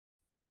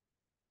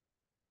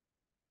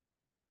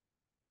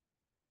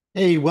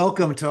Hey,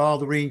 welcome to all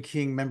the Rain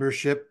King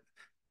membership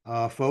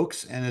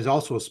folks. And there's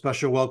also a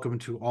special welcome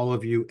to all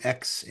of you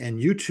X and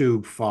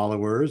YouTube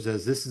followers,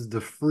 as this is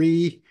the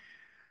free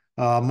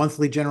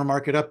monthly general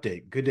market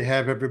update. Good to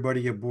have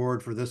everybody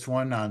aboard for this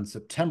one on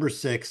September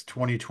 6th,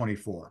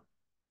 2024.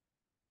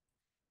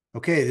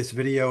 Okay, this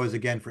video is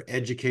again for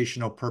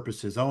educational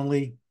purposes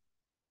only.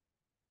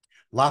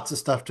 Lots of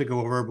stuff to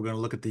go over. We're going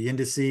to look at the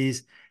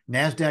indices,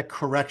 Nasdaq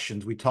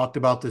corrections. We talked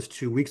about this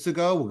 2 weeks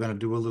ago. We're going to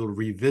do a little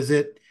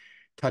revisit,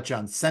 touch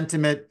on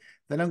sentiment.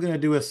 Then I'm going to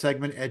do a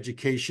segment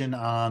education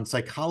on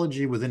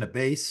psychology within a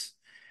base,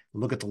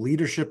 look at the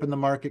leadership in the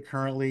market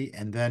currently,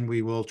 and then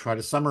we will try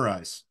to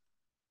summarize.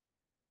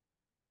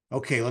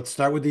 Okay, let's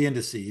start with the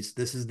indices.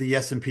 This is the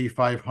S&P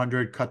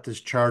 500. Cut this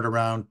chart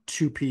around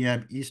 2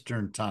 p.m.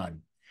 Eastern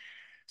time.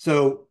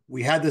 So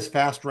we had this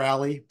fast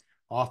rally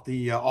off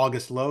the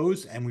August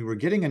lows, and we were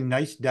getting a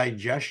nice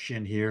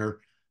digestion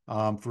here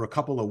for a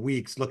couple of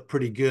weeks. Looked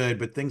pretty good,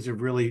 but things have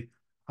really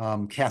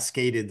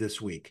cascaded this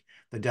week.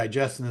 The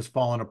digestion has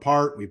fallen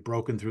apart. We've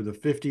broken through the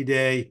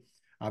 50-day.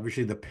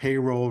 Obviously, the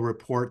payroll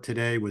report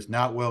today was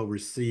not well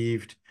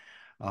received.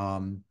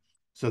 So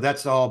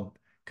that's all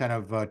kind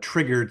of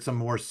triggered some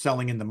more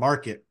selling in the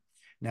market.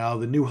 Now,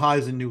 the new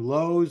highs and new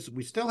lows,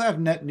 we still have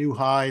net new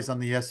highs on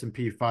the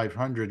S&P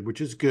 500,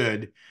 which is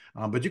good.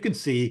 But you can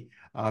see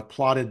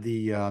plotted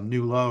the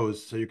new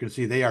lows. So you can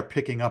see they are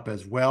picking up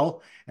as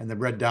well. And the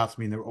red dots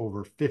mean they're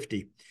over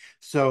 50.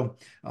 So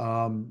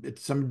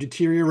it's some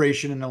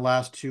deterioration in the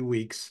last 2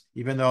 weeks,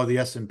 even though the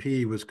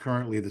S&P was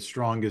currently the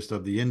strongest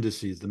of the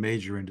indices, the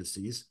major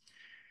indices.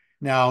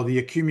 Now, the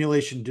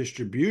accumulation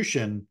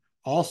distribution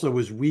also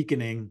is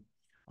weakening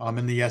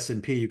in the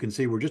S&P. You can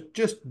see we're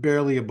just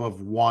barely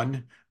above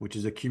 1, which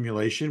is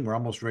accumulation. We're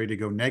almost ready to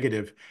go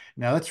negative.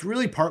 Now, that's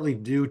really partly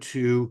due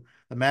to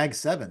the Mag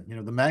 7. You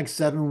know, the Mag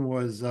 7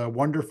 was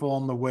wonderful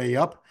on the way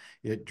up.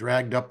 It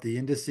dragged up the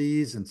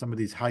indices and some of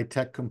these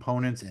high-tech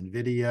components,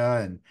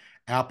 NVIDIA and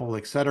Apple,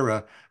 et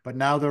cetera. But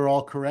now they're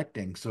all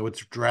correcting. So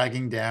it's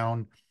dragging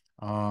down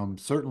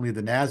certainly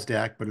the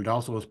Nasdaq, but it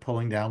also is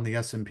pulling down the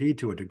S&P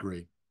to a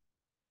degree.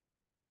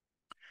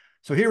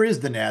 So here is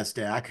the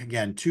Nasdaq.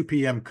 Again, 2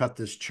 p.m. cut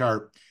this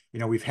chart. You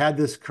know, we've had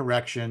this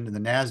correction in the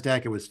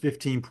Nasdaq. It was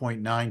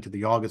 15.9 to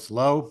the August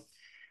low.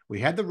 We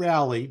had the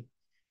rally,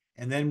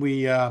 and then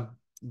we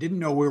didn't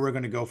know where we were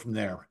going to go from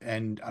there.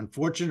 And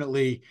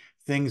unfortunately,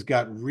 things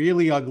got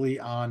really ugly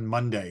on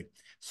Monday.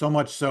 So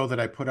much so that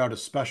I put out a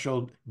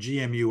special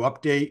GMU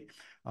update,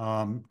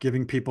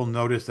 giving people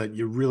notice that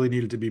you really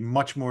needed to be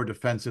much more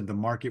defensive. The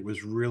market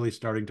was really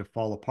starting to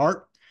fall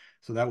apart.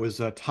 So that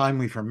was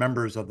timely for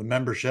members of the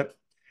membership.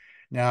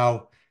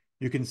 Now,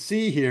 you can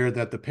see here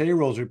that the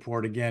payrolls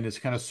report, again, has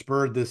kind of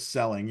spurred this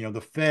selling. You know, the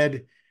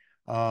Fed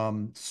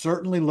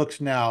certainly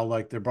looks now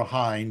like they're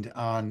behind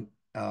on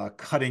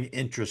cutting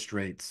interest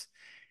rates.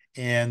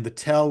 And the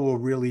tell will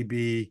really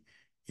be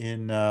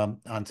in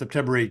on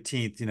September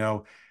 18th. You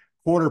know,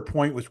 quarter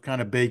point was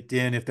kind of baked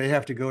in. If they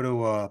have to go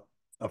to a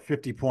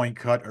 50-point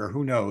cut, or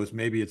who knows,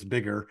 maybe it's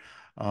bigger,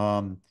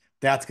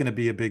 that's going to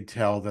be a big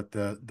tell that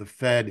the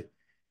Fed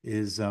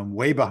is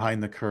way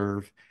behind the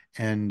curve.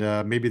 And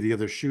maybe the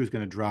other shoe is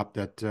going to drop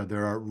that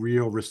there are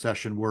real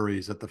recession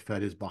worries that the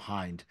Fed is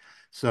behind.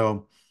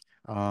 So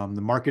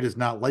the market is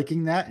not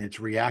liking that, and it's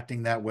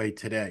reacting that way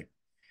today.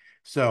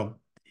 So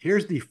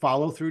here's the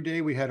follow-through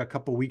day we had a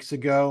couple weeks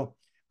ago.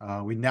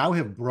 We now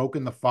have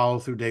broken the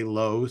follow-through day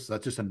lows. So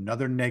that's just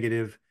another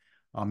negative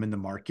in the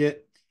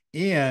market.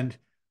 And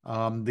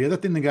the other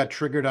thing that got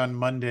triggered on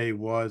Monday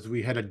was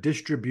we had a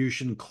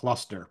distribution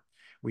cluster.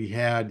 We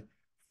had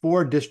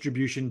 4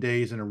 distribution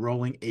days in a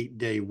rolling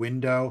 8-day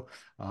window.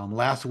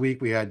 Last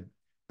week we had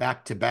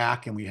back to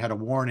back, and we had a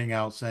warning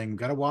out saying,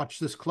 got to watch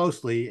this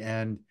closely,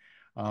 and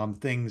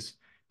things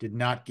did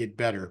not get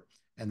better.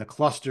 And the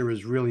cluster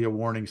is really a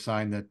warning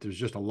sign that there's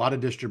just a lot of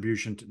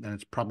distribution, and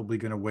it's probably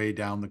going to weigh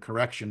down the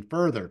correction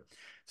further.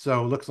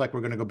 So it looks like we're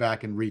going to go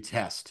back and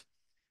retest.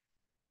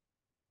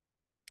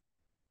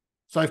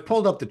 So I've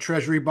pulled up the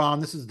Treasury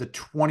bond. This is the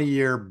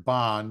 20-year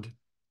bond.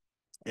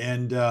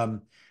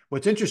 And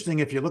what's interesting,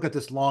 if you look at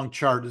this long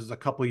chart, this is a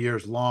couple of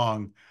years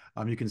long,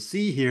 you can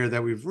see here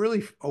that we've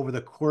really, over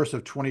the course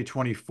of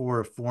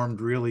 2024,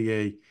 formed really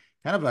a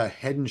kind of a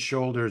head and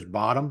shoulders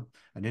bottom,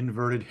 an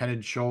inverted head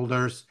and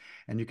shoulders.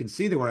 And you can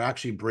see that we're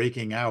actually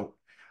breaking out.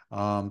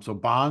 So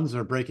bonds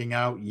are breaking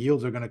out,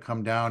 yields are going to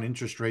come down,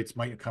 interest rates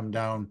might come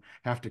down,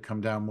 have to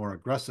come down more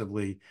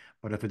aggressively.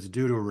 But if it's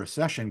due to a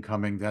recession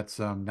coming, that's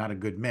not a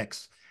good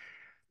mix.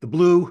 The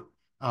blue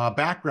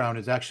background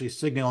is actually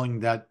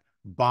signaling that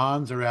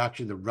bonds are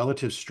actually, the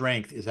relative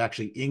strength is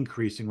actually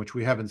increasing, which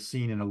we haven't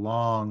seen in a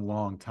long,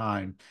 long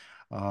time.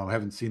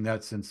 Haven't seen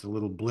that since a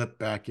little blip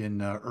back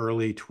in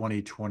early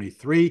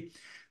 2023.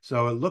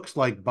 So it looks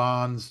like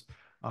bonds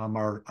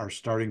are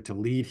starting to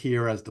lead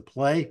here as the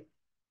play.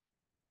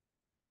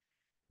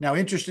 Now,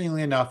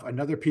 interestingly enough,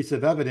 another piece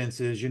of evidence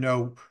is, you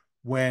know,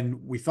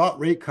 when we thought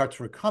rate cuts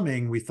were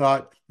coming, we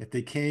thought if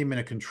they came in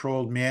a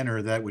controlled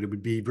manner, that it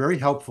would be very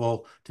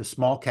helpful to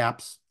small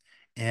caps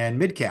and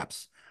mid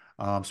caps.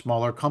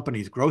 smaller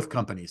companies, growth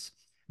companies.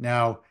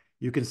 Now,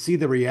 you can see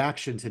the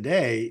reaction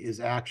today is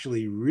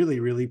actually really,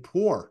 really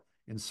poor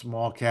in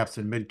small caps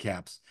and mid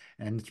caps.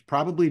 And it's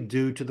probably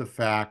due to the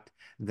fact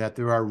that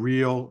there are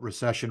real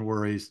recession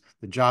worries,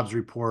 the jobs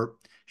report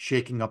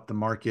shaking up the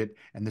market,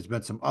 and there's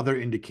been some other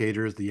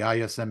indicators. The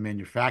ISM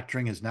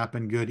manufacturing has not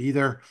been good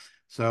either.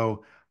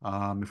 So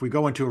if we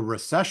go into a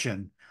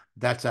recession,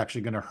 that's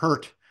actually going to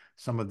hurt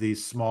some of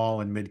these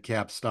small and mid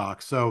cap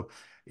stocks. So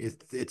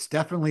it's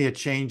definitely a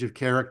change of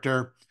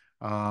character.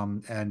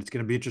 And it's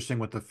going to be interesting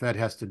what the Fed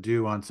has to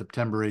do on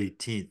September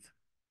 18th.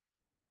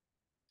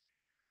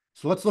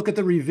 So let's look at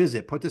the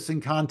revisit, put this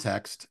in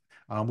context.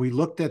 We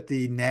looked at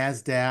the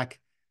Nasdaq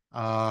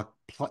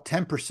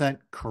 10%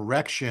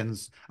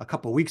 corrections a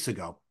couple weeks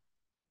ago.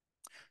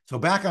 So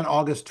back on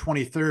August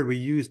 23rd, we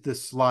used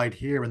this slide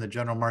here in the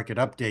general market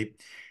update,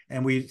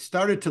 and we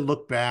started to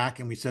look back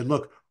and we said,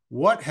 look,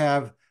 what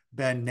have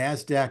been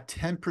Nasdaq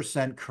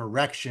 10%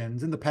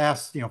 corrections in the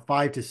past,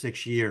 5 to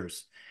 6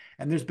 years?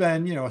 And there's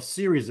been, a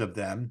series of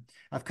them.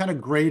 I've kind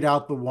of grayed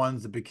out the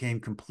ones that became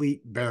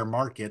complete bear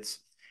markets.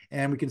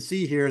 And we can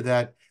see here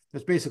that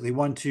there's basically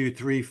 1, 2,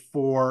 3,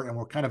 4, and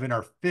we're kind of in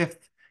our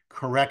fifth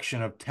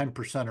correction of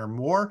 10% or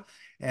more.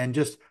 And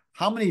just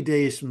how many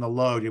days from the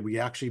low did we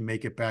actually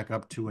make it back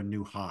up to a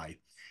new high?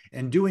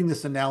 And doing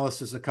this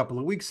analysis a couple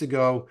of weeks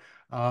ago,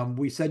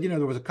 we said,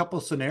 there was a couple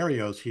of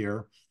scenarios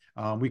here.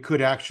 We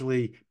could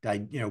actually,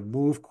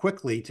 move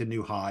quickly to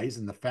new highs,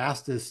 and the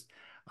fastest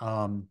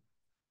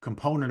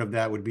component of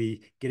that would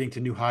be getting to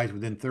new highs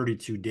within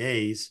 32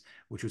 days,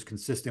 which was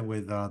consistent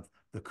with the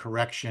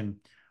correction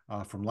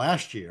from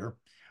last year.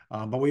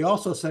 But we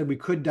also said we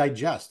could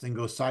digest and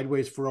go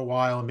sideways for a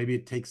while, and maybe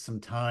it takes some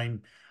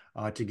time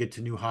to get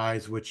to new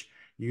highs, which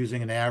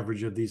using an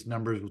average of these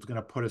numbers was going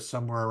to put us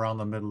somewhere around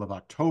the middle of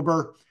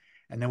October.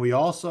 And then we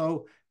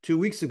also, 2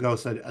 weeks ago,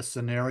 said a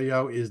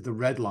scenario is the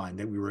red line,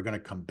 that we were going to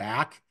come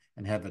back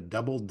and have a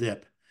double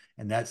dip.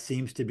 And that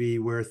seems to be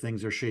where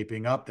things are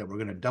shaping up, that we're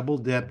going to double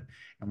dip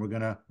and we're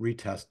going to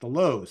retest the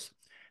lows.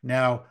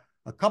 Now,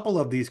 a couple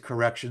of these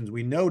corrections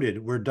we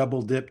noted were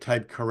double dip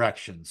type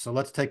corrections. So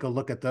let's take a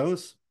look at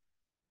those.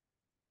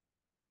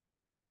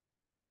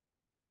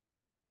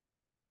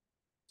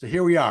 So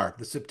here we are,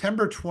 the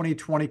September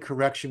 2020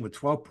 correction with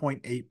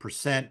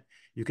 12.8%.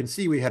 You can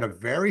see we had a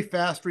very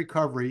fast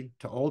recovery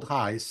to old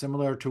highs,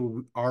 similar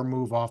to our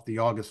move off the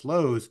August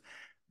lows.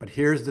 But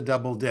here's the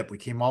double dip. We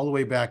came all the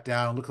way back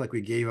down. Looked like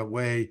we gave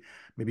away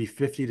maybe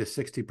 50 to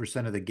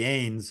 60% of the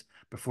gains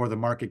before the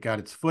market got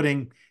its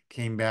footing,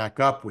 came back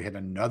up. We had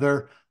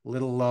another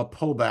little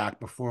pullback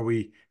before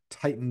we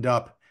tightened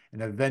up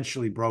and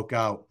eventually broke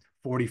out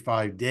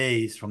 45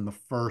 days from the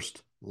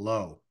first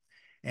low.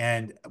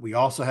 And we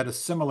also had a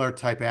similar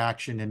type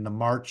action in the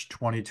March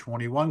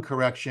 2021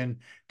 correction,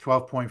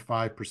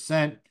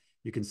 12.5%.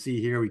 You can see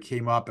here we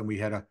came up and we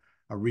had a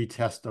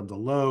retest of the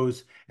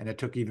lows, and it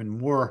took even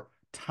more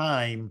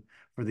time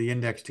for the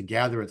index to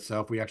gather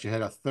itself. We actually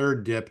had a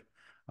third dip.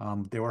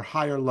 There were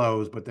higher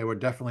lows, but there were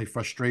definitely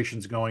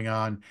frustrations going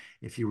on.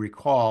 If you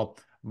recall,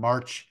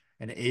 March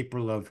and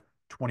April of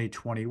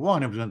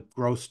 2021, it was when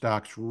growth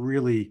stocks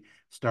really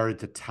started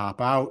to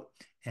top out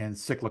and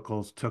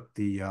cyclicals took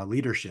the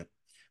leadership.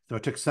 So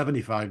it took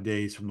 75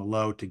 days from the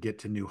low to get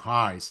to new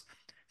highs.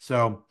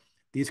 So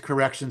these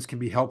corrections can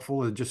be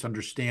helpful in just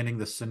understanding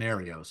the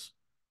scenarios.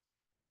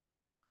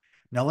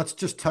 Now let's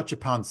just touch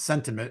upon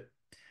sentiment.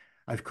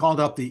 I've called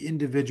up the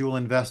individual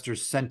investor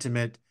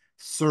sentiment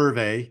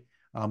survey,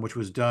 which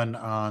was done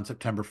on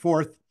September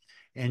 4th.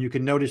 And you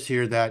can notice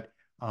here that,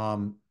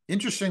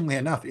 interestingly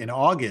enough, in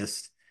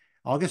August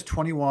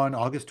 21,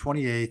 August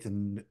 28th,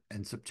 and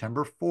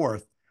September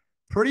 4th,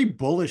 pretty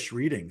bullish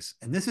readings.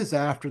 And this is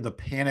after the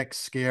panic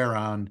scare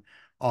on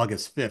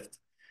August 5th.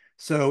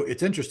 So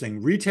it's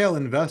interesting. Retail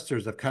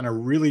investors have kind of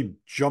really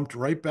jumped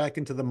right back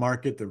into the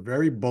market. They're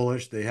very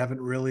bullish. They haven't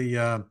really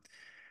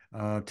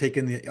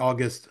taken the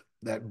August,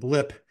 that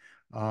blip,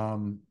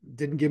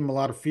 didn't give them a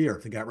lot of fear.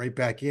 They got right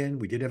back in.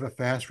 We did have a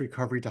fast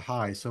recovery to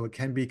high. So it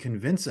can be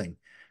convincing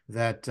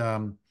that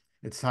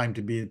it's time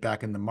to be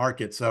back in the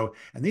market. So,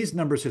 and these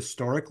numbers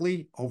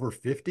historically over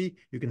 50,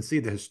 you can see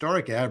the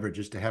historic average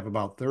is to have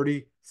about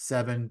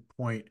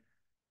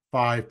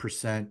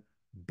 37.5%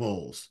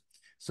 bulls.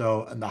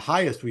 So, and the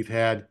highest we've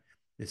had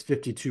is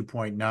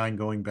 52.9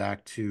 going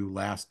back to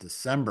last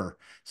December.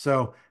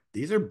 So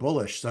these are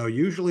bullish. So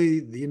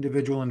usually the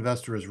individual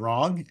investor is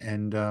wrong.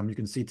 And you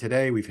can see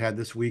today we've had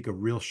this week a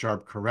real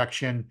sharp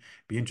correction.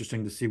 Be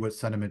interesting to see what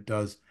sentiment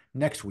does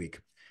next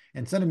week.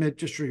 And sentiment,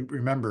 just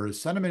remember,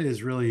 sentiment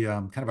is really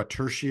kind of a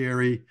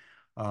tertiary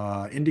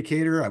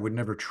indicator. I would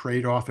never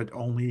trade off it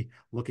only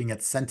looking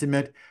at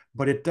sentiment,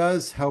 but it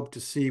does help to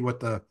see what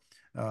the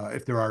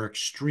if there are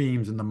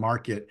extremes in the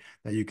market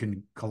that you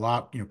can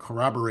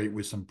corroborate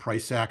with some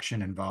price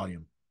action and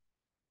volume.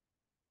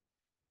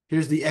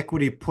 Here's the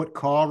equity put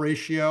call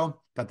ratio.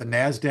 Got the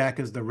Nasdaq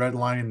as the red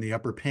line in the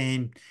upper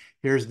pane.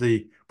 Here's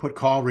the put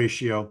call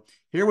ratio.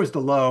 Here was the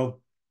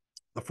low,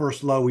 the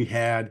first low we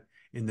had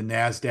in the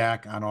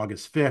Nasdaq on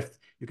August 5th.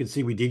 You can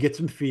see we did get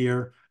some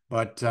fear,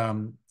 but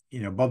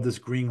above this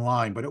green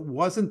line, but it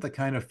wasn't the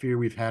kind of fear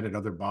we've had at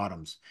other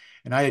bottoms.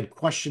 And I had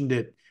questioned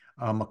it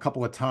a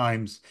couple of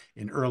times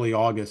in early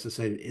August to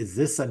say, is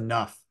this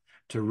enough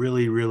to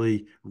really,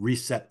 really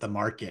reset the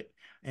market?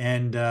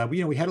 And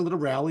we had a little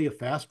rally, a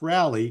fast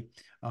rally,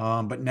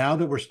 but now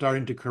that we're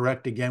starting to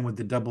correct again with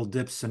the double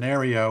dip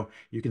scenario,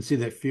 you can see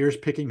that fear is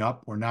picking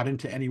up. We're not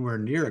into anywhere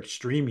near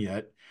extreme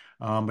yet,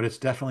 but it's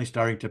definitely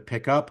starting to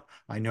pick up.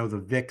 I know the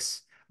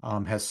VIX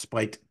has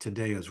spiked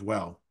today as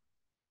well.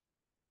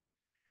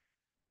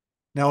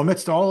 Now,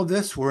 amidst all of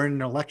this, we're in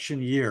an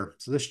election year.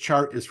 So this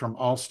chart is from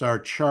All Star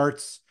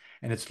Charts,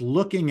 and it's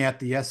looking at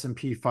the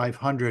S&P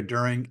 500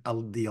 during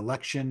the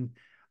election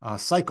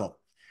cycle.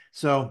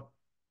 So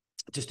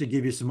just to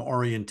give you some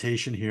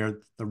orientation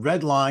here, the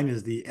red line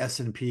is the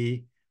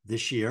S&P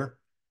this year,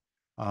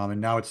 and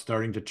now it's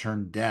starting to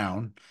turn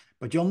down.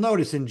 But you'll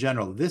notice in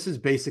general, this is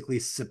basically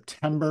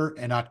September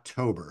and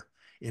October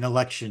in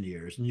election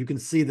years. And you can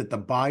see that the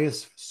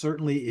bias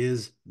certainly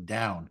is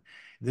down.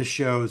 This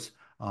shows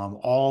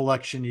all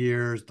election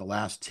years, the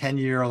last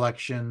 10-year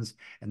elections,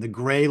 and the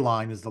gray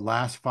line is the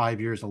last 5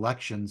 years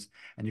elections.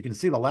 And you can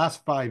see the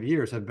last 5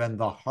 years have been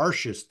the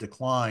harshest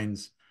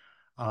declines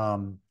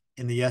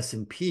in the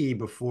S&P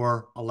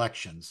before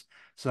elections.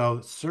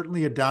 So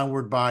certainly a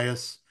downward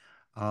bias,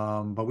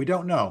 but we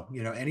don't know.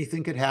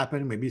 Anything could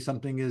happen. Maybe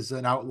something is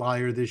an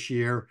outlier this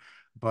year,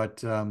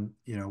 but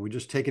we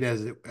just take it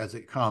as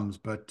it comes.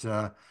 But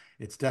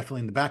it's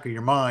definitely in the back of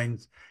your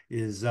mind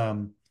is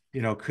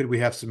could we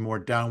have some more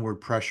downward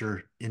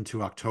pressure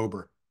into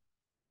October?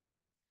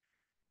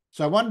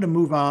 So I wanted to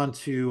move on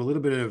to a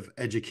little bit of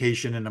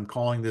education, and I'm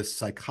calling this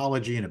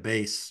psychology in a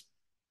base.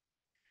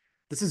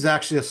 This is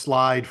actually a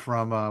slide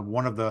from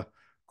one of the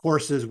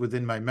courses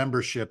within my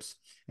memberships,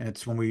 and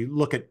it's when we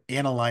look at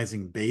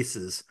analyzing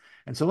bases.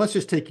 And so let's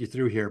just take you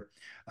through here.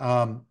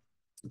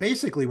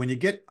 Basically, when you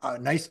get a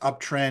nice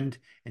uptrend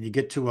and you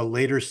get to a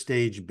later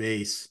stage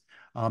base,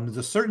 there's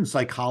a certain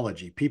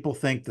psychology. People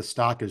think the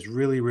stock is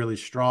really, really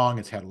strong.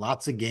 It's had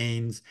lots of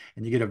gains,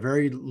 and you get a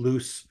very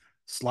loose,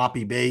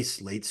 sloppy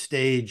base, late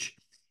stage.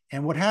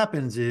 And what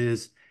happens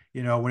is,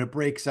 when it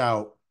breaks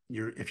out,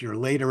 if you're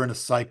later in a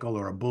cycle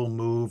or a bull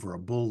move or a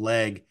bull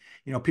leg,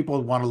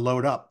 people want to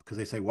load up because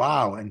they say,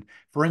 wow. And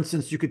for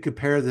instance, you could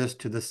compare this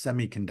to the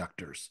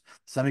semiconductors.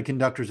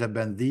 Semiconductors have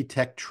been the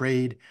tech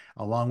trade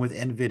along with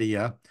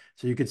NVIDIA.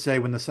 So you could say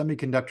when the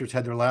semiconductors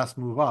had their last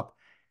move up,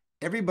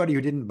 everybody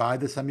who didn't buy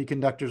the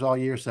semiconductors all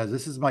year says,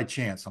 this is my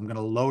chance. I'm going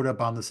to load up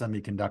on the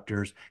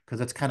semiconductors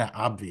because it's kind of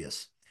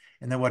obvious.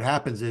 And then what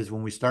happens is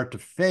when we start to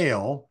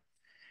fail,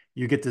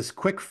 you get this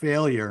quick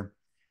failure.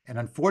 And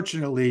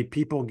unfortunately,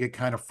 people get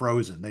kind of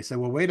frozen. They say,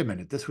 well, wait a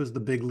minute, this was the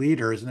big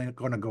leader. Isn't it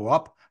going to go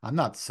up? I'm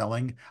not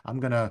selling. I'm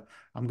gonna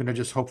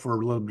just hope for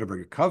a little bit of a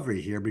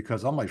recovery here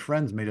because all my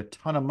friends made a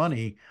ton of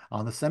money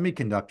on the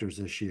semiconductors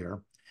this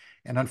year.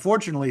 And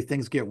unfortunately,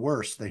 things get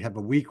worse. They have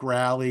a weak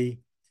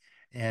rally.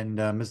 And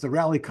as the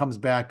rally comes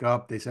back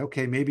up, they say,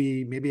 okay,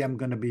 maybe I'm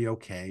going to be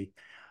okay.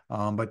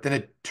 But then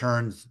it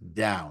turns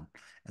down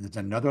and there's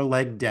another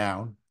leg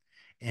down.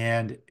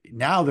 And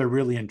now they're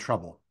really in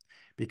trouble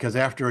because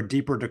after a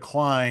deeper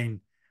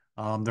decline,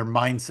 their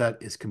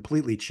mindset is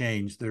completely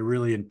changed. They're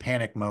really in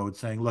panic mode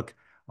saying, look,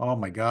 oh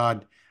my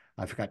God,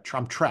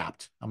 I'm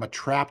trapped. I'm a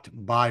trapped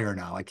buyer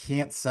now. I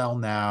can't sell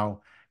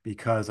now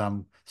because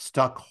I'm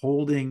stuck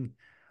holding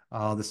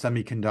the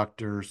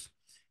semiconductors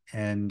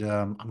and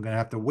I'm going to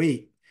have to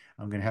wait.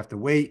 I'm going to have to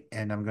wait,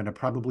 and I'm going to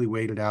probably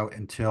wait it out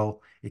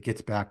until it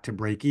gets back to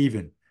break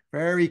even.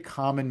 Very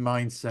common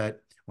mindset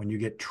when you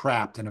get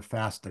trapped in a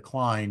fast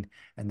decline,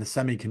 and the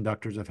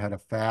semiconductors have had a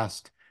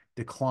fast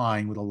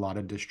decline with a lot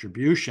of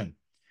distribution.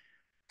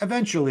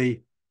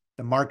 Eventually,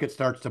 the market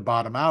starts to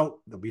bottom out.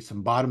 There'll be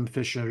some bottom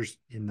fishers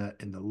in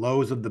the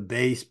lows of the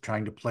base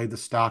trying to play the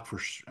stock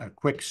for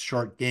quick,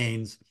 short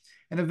gains.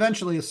 And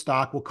eventually, a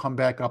stock will come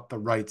back up the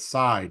right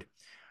side.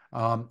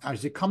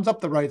 As it comes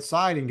up the right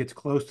side and gets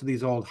close to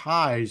these old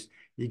highs,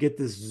 you get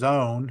this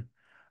zone.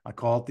 I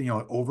call it the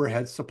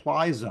overhead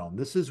supply zone.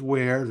 This is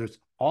where there's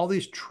all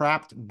these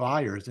trapped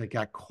buyers that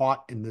got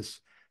caught in this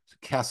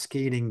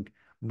cascading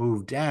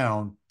move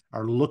down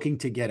are looking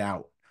to get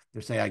out.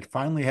 They're saying, I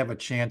finally have a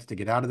chance to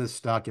get out of this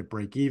stock at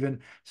break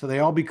even. So they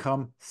all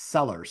become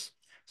sellers.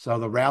 So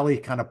the rally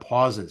kind of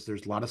pauses.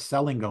 There's a lot of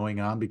selling going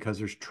on because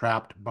there's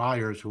trapped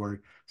buyers who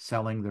are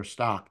selling their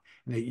stock.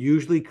 And it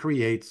usually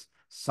creates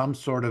some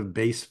sort of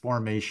base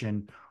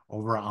formation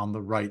over on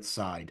the right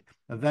side.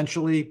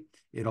 Eventually,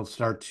 it'll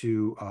start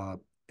to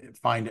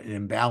find an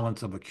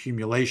imbalance of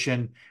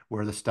accumulation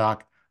where the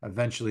stock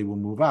eventually will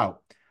move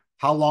out.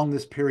 How long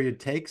this period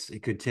takes?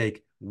 It could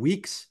take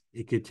weeks,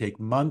 it could take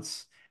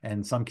months, and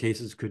in some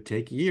cases could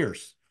take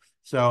years.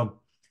 So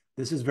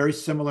this is very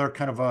similar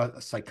kind of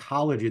a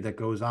psychology that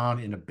goes on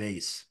in a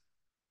base.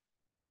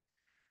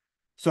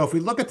 So if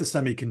we look at the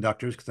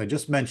semiconductors, because I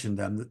just mentioned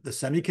them, the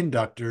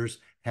semiconductors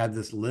had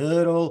this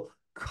little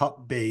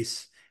cup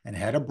base and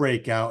had a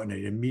breakout and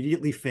it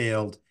immediately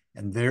failed.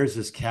 And there's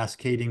this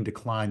cascading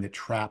decline that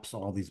traps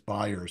all these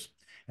buyers.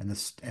 and the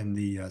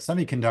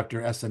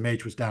semiconductor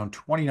SMH was down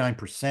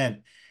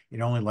 29%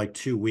 in only like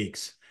 2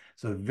 weeks.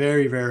 So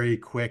very, very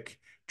quick,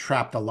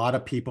 trapped a lot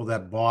of people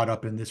that bought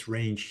up in this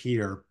range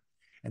here.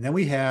 And then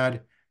we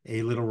had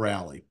a little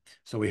rally.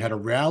 So we had a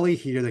rally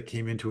here that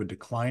came into a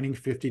declining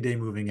 50-day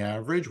moving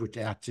average, which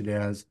acted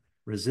as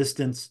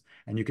resistance.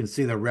 And you can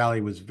see the rally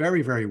was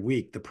very, very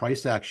weak. The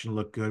price action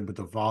looked good, but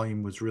the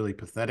volume was really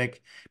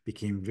pathetic,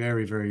 became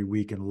very, very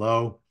weak and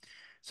low.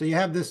 So you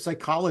have this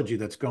psychology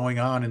that's going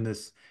on in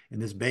this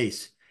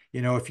base.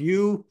 If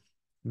you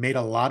made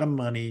a lot of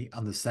money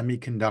on the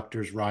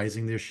semiconductors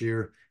rising this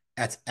year,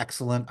 that's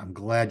excellent. I'm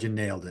glad you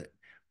nailed it.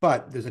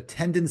 But there's a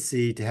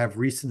tendency to have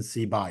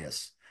recency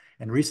bias.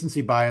 And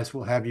recency bias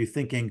will have you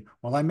thinking,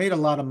 well, I made a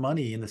lot of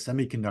money in the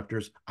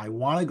semiconductors. I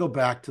want to go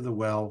back to the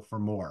well for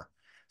more.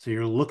 So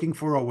you're looking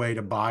for a way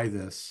to buy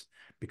this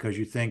because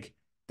you think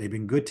they've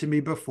been good to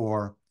me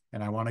before,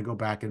 and I want to go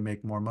back and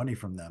make more money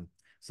from them.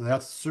 So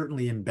that's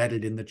certainly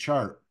embedded in the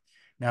chart.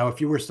 Now, if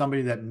you were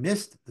somebody that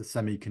missed the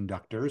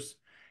semiconductors,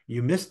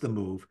 you missed the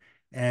move,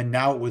 and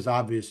now it was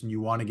obvious and you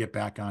want to get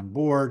back on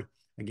board,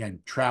 again,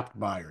 trapped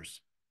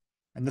buyers.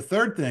 And the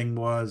third thing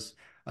was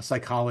a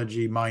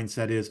psychology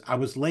mindset is I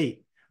was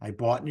late. I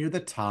bought near the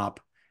top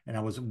and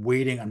I was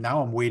waiting. And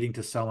now I'm waiting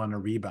to sell on a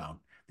rebound.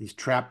 These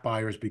trap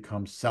buyers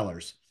become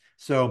sellers.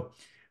 So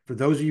for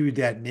those of you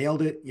that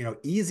nailed it,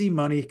 easy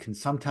money can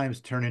sometimes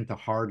turn into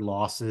hard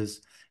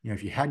losses.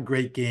 If you had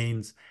great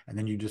gains and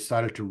then you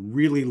decided to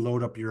really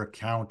load up your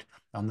account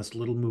on this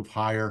little move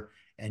higher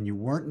and you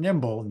weren't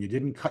nimble and you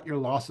didn't cut your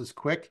losses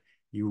quick,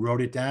 you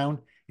wrote it down,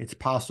 it's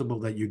possible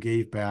that you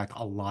gave back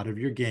a lot of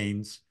your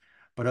gains.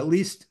 But at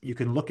least you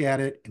can look at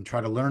it and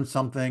try to learn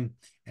something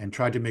and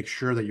try to make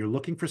sure that you're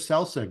looking for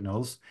sell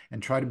signals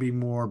and try to be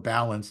more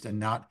balanced and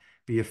not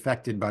be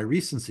affected by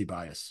recency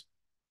bias.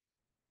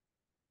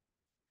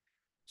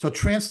 So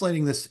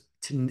translating this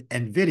to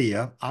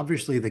NVIDIA,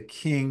 obviously the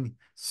king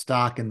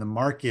stock in the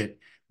market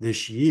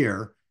this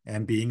year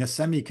and being a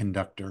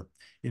semiconductor,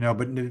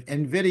 but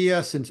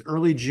NVIDIA since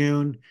early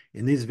June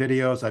in these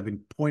videos, I've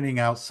been pointing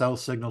out sell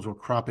signals were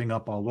cropping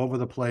up all over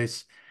the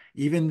place,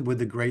 even with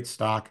the great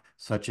stock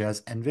such as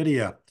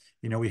NVIDIA.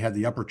 We had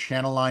the upper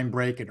channel line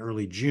break in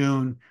early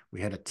June. We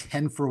had a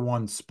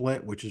 10-for-1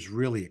 split, which is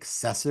really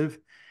excessive.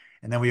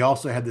 And then we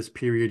also had this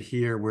period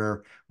here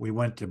where we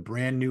went to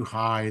brand new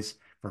highs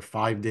for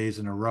 5 days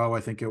in a row,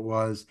 I think it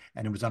was,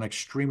 and it was on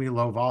extremely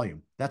low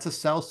volume. That's a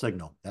sell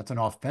signal. That's an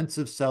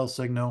offensive sell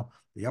signal.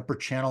 The upper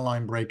channel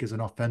line break is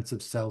an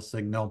offensive sell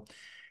signal.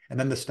 And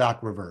then the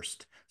stock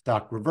reversed.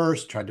 Stock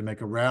reversed, tried to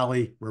make a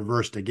rally,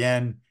 reversed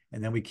again,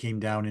 and then we came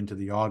down into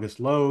the August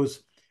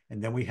lows,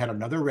 and then we had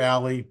another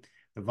rally.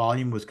 The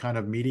volume was kind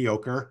of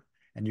mediocre,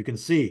 and you can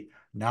see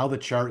now the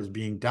chart is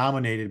being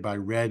dominated by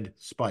red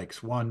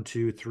spikes. 1,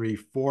 2, 3,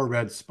 4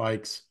 red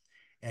spikes.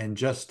 And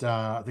just,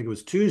 I think it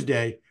was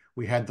Tuesday,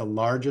 we had the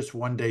largest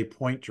one-day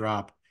point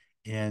drop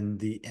in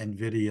the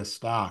NVIDIA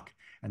stock.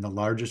 And the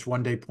largest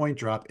one-day point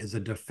drop is a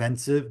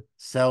defensive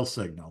sell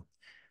signal.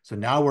 So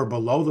now we're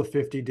below the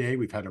 50-day.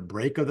 We've had a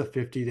break of the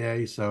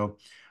 50-day. So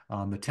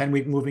the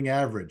 10-week moving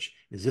average,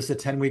 is this a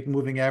 10-week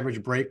moving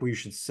average break where you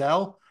should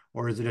sell?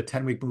 Or is it a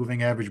 10-week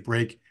moving average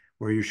break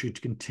where you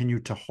should continue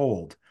to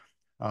hold?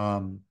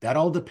 That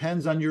all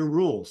depends on your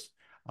rules.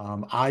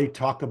 I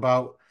talk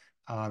about,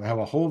 I have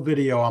a whole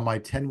video on my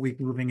 10-week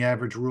moving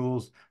average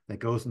rules that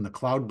goes in the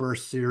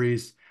Cloudburst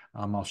series.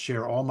 I'll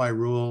share all my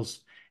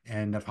rules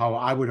and of how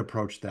I would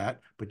approach that,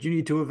 but you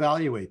need to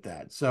evaluate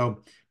that. So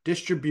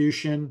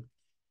distribution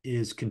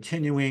is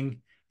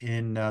continuing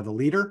in the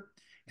leader.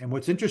 And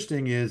what's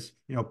interesting is,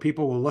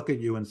 people will look at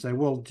you and say,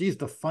 well, geez,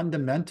 the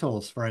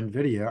fundamentals for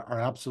NVIDIA are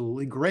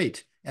absolutely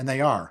great. And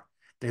they are.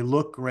 They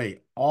look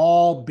great.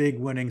 All big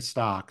winning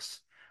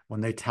stocks,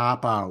 when they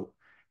top out,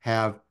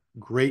 have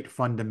great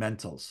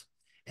fundamentals.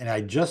 And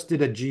I just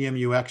did a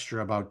GMU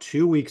Extra about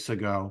 2 weeks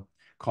ago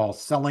called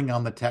Selling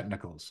on the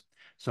Technicals.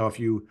 So if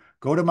you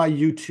go to my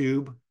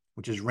YouTube,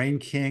 which is Rain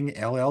King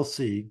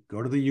LLC,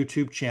 go to the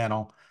YouTube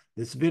channel.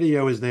 This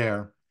video is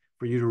there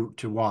for you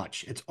to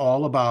watch. It's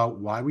all about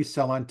why we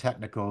sell on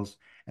technicals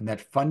and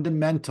that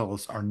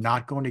fundamentals are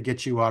not going to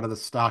get you out of the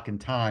stock in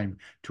time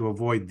to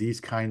avoid these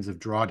kinds of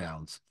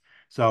drawdowns.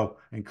 So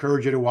I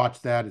encourage you to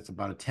watch that. It's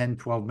about a 10,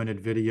 12-minute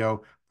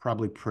video,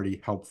 probably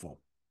pretty helpful.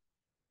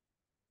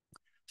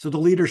 So the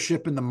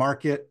leadership in the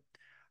market,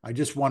 I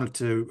just wanted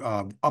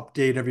to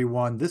update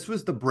everyone. This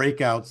was the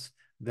breakouts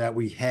that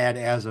we had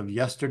as of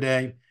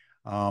yesterday.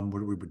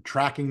 We've been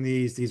tracking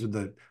these. These are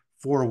the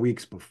 4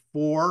 weeks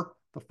before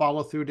the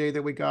follow-through day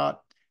that we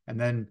got. And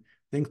then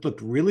things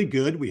looked really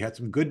good. We had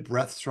some good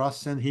breadth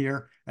thrusts in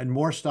here and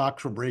more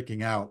stocks were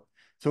breaking out.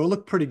 So it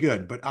looked pretty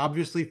good, but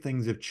obviously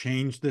things have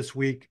changed this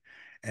week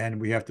and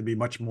we have to be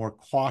much more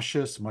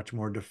cautious, much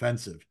more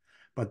defensive.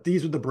 But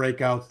these are the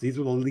breakouts. These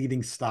are the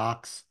leading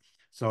stocks.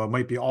 So it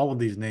might be all of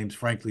these names,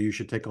 frankly, you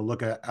should take a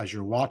look at as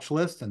your watch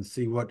list and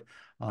see what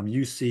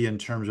you see in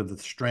terms of the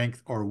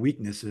strength or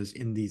weaknesses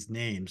in these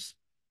names.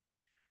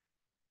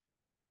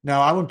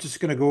 Now, I'm just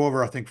going to go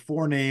over, I think,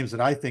 four names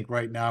that I think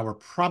right now are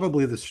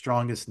probably the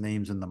strongest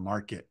names in the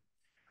market.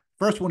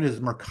 First one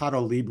is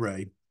Mercado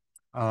Libre.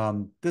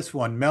 This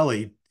one,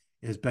 Melli,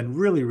 has been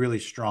really, really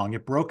strong.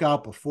 It broke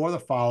out before the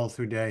follow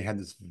through day, had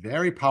this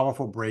very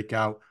powerful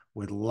breakout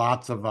with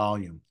lots of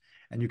volume.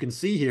 And you can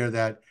see here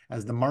that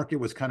as the market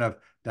was kind of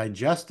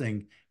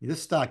digesting,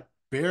 this stock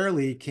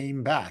barely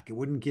came back. It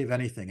wouldn't give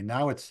anything. And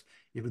now it's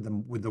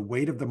even with the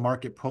weight of the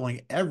market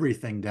pulling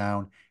everything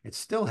down, it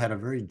still had a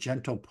very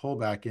gentle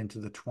pullback into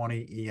the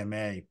 20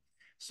 EMA.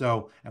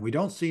 So, and we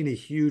don't see any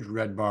huge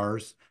red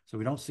bars, so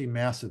we don't see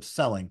massive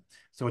selling.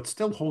 So it's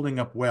still holding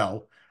up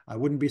well. I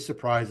wouldn't be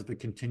surprised if it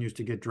continues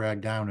to get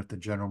dragged down if the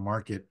general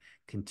market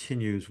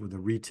continues with a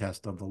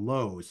retest of the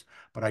lows.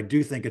 But I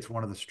do think it's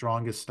one of the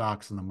strongest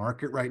stocks in the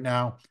market right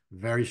now.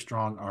 Very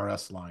strong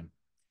RS line.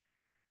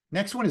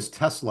 Next one is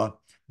Tesla.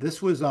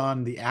 This was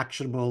on the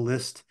actionable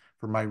list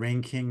for my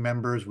Rain King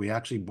members. We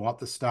actually bought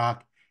the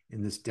stock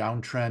in this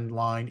downtrend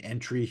line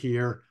entry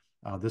here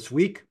this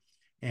week,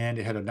 and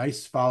it had a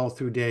nice follow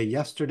through day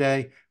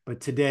yesterday.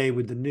 But today,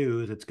 with the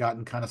news, it's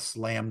gotten kind of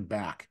slammed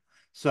back.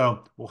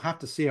 So we'll have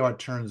to see how it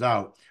turns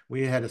out.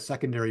 We had a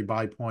secondary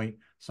buy point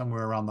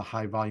somewhere around the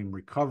high volume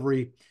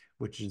recovery,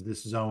 which is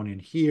this zone in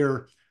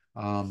here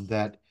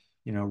that,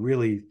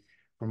 really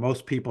for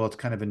most people, it's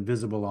kind of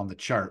invisible on the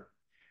chart.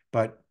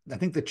 But I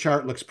think the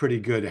chart looks pretty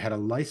good. It had a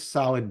nice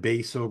solid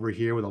base over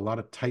here with a lot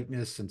of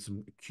tightness and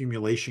some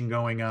accumulation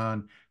going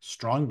on,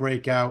 strong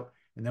breakout.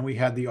 And then we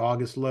had the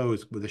August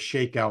lows with a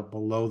shakeout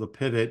below the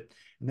pivot.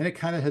 And then it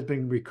kind of has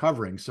been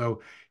recovering.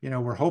 So,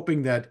 we're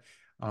hoping that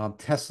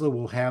Tesla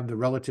will have the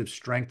relative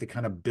strength to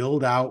kind of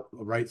build out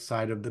the right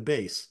side of the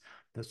base.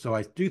 So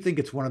I do think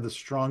it's one of the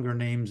stronger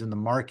names in the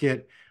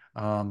market,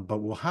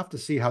 but we'll have to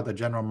see how the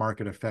general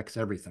market affects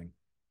everything.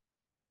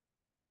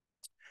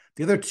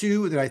 The other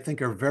two that I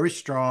think are very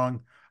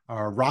strong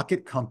are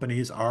rocket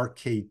companies,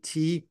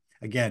 RKT.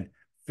 Again,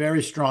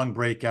 very strong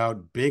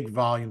breakout, big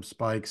volume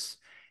spikes,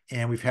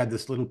 and we've had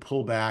this little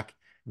pullback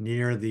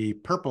near the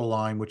purple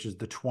line, which is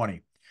the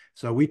 20.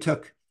 So we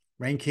took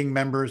Rain King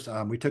members,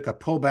 we took a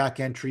pullback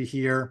entry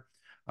here.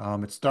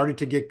 It started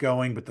to get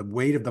going, but the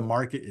weight of the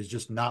market is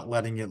just not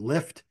letting it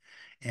lift.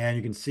 And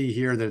you can see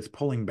here that it's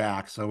pulling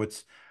back. So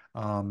it's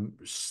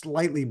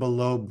slightly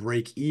below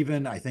break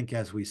even, I think,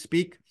 as we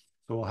speak.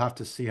 So we'll have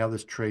to see how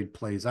this trade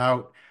plays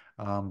out.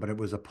 But it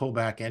was a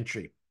pullback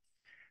entry.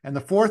 And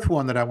the fourth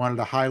one that I wanted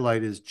to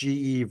highlight is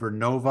GE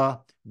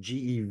Vernova,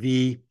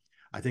 GEV.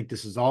 I think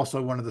this is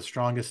also one of the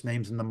strongest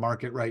names in the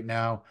market right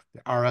now.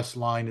 The RS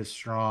line is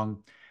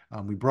strong.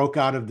 We broke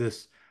out of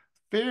this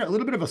a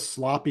little bit of a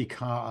sloppy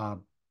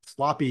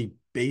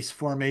base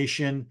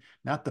formation,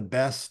 not the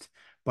best,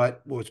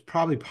 but what was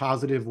probably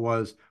positive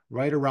was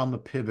right around the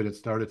pivot, it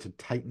started to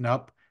tighten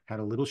up, had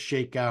a little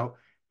shakeout,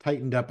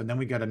 tightened up, and then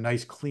we got a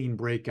nice clean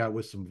breakout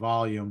with some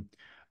volume.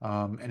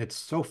 And it's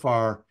so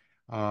far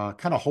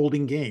kind of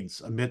holding gains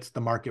amidst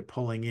the market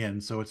pulling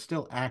in. So it's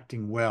still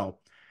acting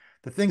well.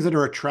 The things that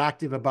are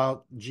attractive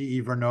about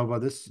GE Vernova,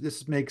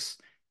 this makes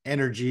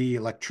energy,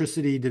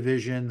 electricity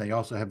division. They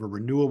also have a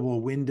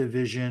renewable wind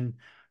division,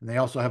 and they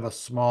also have a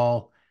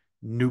small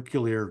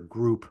nuclear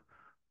group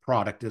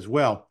product as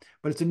well.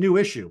 But it's a new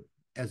issue.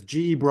 As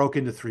GE broke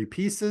into three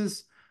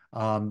pieces,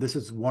 this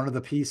is one of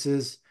the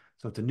pieces.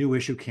 So it's a new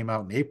issue, came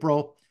out in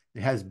April.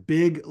 It has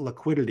big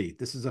liquidity.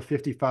 This is a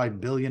 $55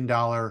 billion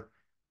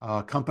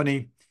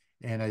company.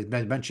 And as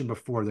I mentioned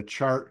before, the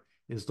chart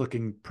is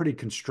looking pretty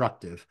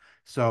constructive.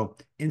 So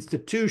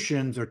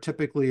institutions are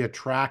typically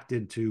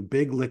attracted to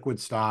big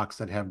liquid stocks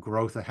that have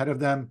growth ahead of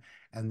them.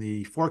 And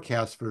the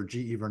forecasts for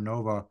GE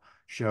Vernova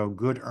show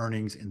good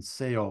earnings and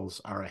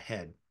sales are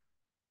ahead.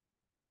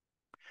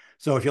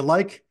 So if you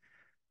like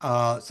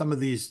some of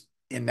these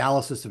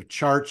analysis of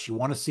charts, you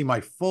want to see my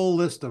full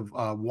list of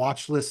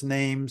watch list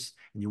names,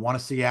 and you want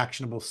to see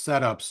actionable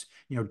setups,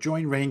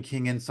 join Rain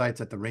King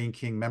Insights at the Rain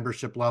King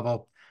membership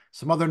level.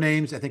 Some other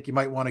names I think you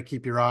might want to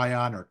keep your eye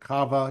on are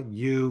Kava,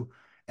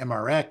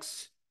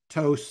 MRX,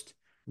 Toast,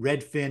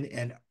 Redfin,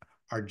 and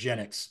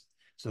Argenix.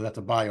 So that's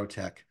a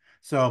biotech.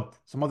 So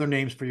some other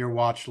names for your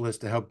watch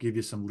list to help give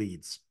you some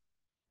leads.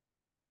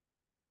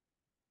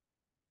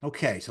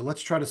 Okay, so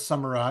let's try to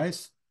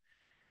summarize.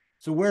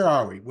 So where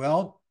are we?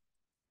 Well,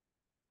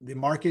 the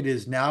market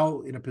is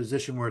now in a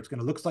position where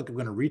looks like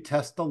we're going to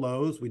retest the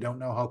lows. We don't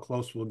know how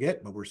close we'll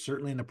get, but we're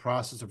certainly in the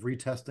process of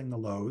retesting the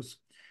lows.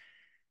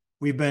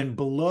 We've been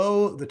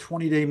below the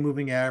 20-day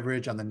moving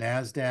average on the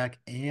Nasdaq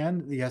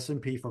and the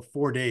S&P for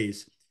 4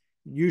 days.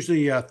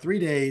 Usually 3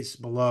 days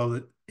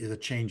below is a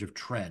change of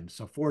trend.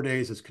 So 4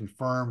 days is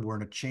confirmed we're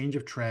in a change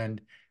of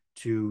trend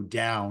to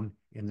down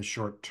in the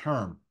short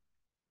term.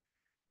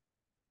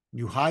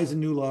 New highs and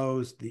new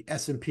lows. The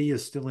S&P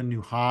is still in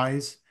new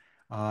highs,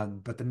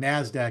 but the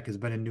Nasdaq has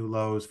been in new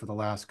lows for the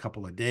last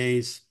couple of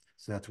days.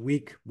 So that's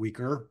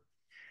weaker.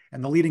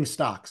 And the leading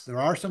stocks. There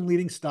are some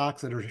leading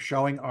stocks that are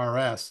showing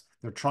RS.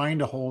 They're trying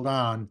to hold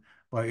on,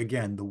 but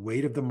again, the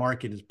weight of the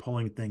market is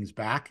pulling things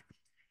back.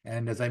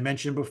 And as I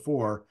mentioned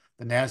before,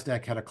 the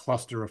Nasdaq had a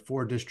cluster of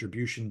 4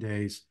 distribution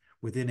days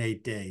within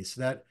 8 days.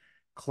 So that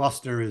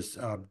cluster is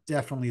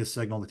definitely a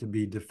signal to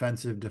be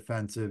defensive,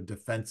 defensive,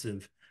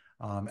 defensive.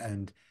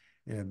 And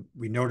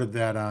we noted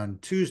that on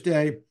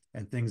Tuesday,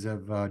 and things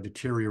have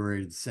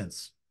deteriorated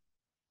since.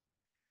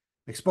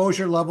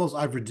 Exposure levels,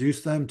 I've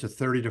reduced them to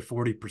 30 to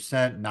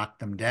 40%, knocked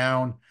them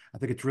down. I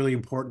think it's really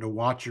important to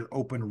watch your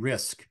open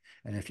risk.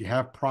 And if you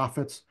have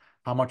profits,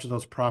 how much of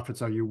those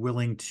profits are you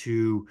willing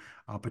to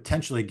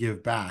potentially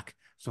give back?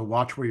 So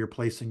watch where you're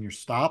placing your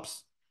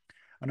stops.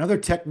 Another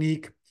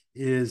technique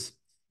is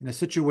in a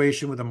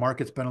situation where the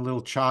market's been a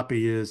little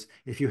choppy is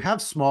if you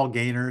have small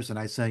gainers, and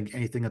I say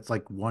anything that's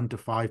like 1 to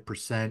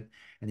 5%,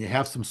 and you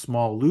have some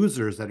small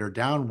losers that are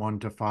down 1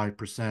 to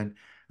 5%,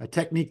 a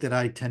technique that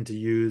I tend to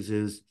use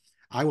is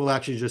I will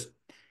actually just,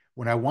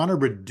 when I want to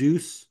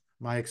reduce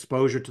my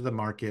exposure to the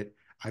market,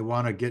 I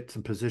want to get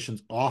some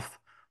positions off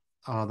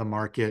the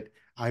market,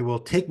 I will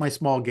take my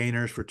small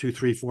gainers for 2,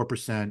 3,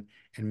 4%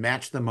 and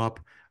match them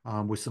up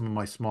with some of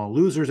my small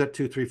losers at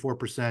 2, 3,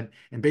 4%.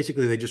 And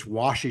basically they just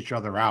wash each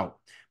other out.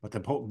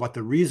 But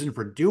the reason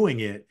for doing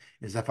it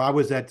is if I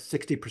was at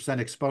 60%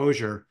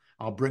 exposure,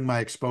 I'll bring my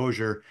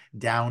exposure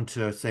down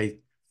to say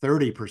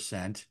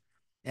 30%.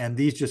 And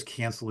these just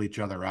cancel each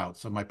other out.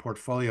 So my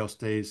portfolio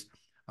stays,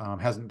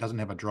 doesn't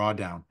have a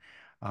drawdown.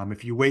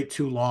 If you wait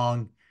too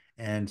long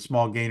and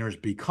small gainers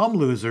become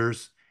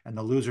losers and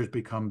the losers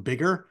become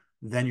bigger,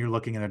 then you're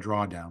looking at a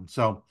drawdown.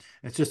 So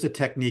it's just a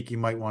technique you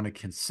might want to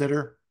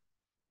consider.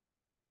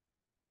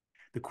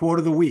 The quote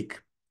of the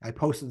week. I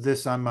posted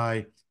this on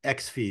my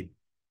X feed.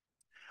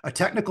 A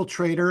technical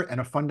trader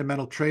and a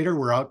fundamental trader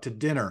were out to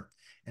dinner,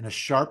 and a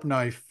sharp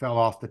knife fell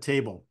off the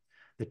table.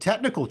 The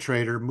technical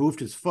trader moved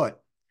his foot,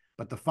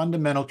 but the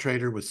fundamental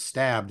trader was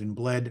stabbed and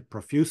bled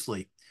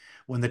profusely.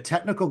 When the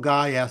technical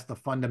guy asked the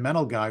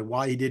fundamental guy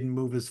why he didn't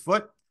move his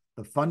foot,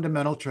 the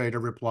fundamental trader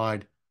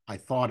replied, I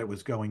thought it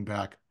was going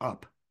back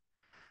up.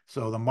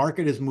 So the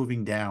market is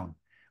moving down.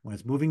 When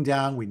it's moving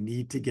down, we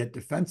need to get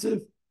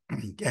defensive.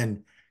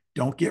 Again,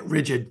 don't get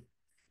rigid.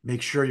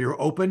 Make sure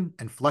you're open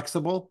and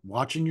flexible,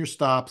 watching your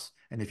stops.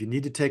 And if you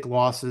need to take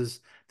losses,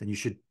 then you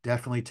should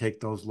definitely take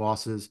those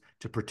losses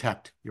to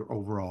protect your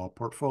overall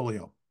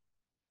portfolio.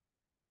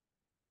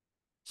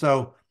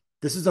 So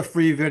this is a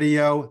free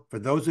video. For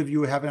those of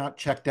you who have not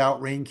checked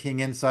out Rain King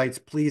Insights,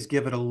 please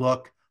give it a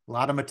look. A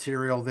lot of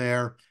material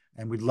there.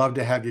 And we'd love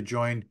to have you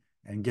join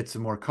and get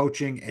some more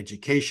coaching,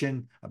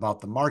 education about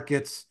the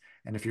markets.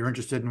 And if you're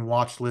interested in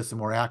watch lists and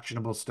more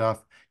actionable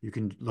stuff, you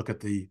can look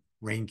at the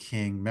Rain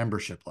King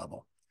membership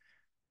level.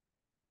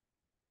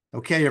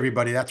 Okay,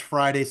 everybody, that's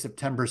Friday,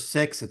 September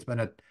 6th. It's been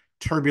a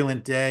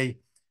turbulent day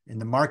in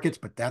the markets,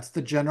 but that's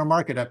the general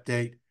market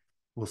update.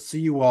 We'll see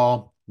you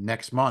all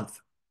next month.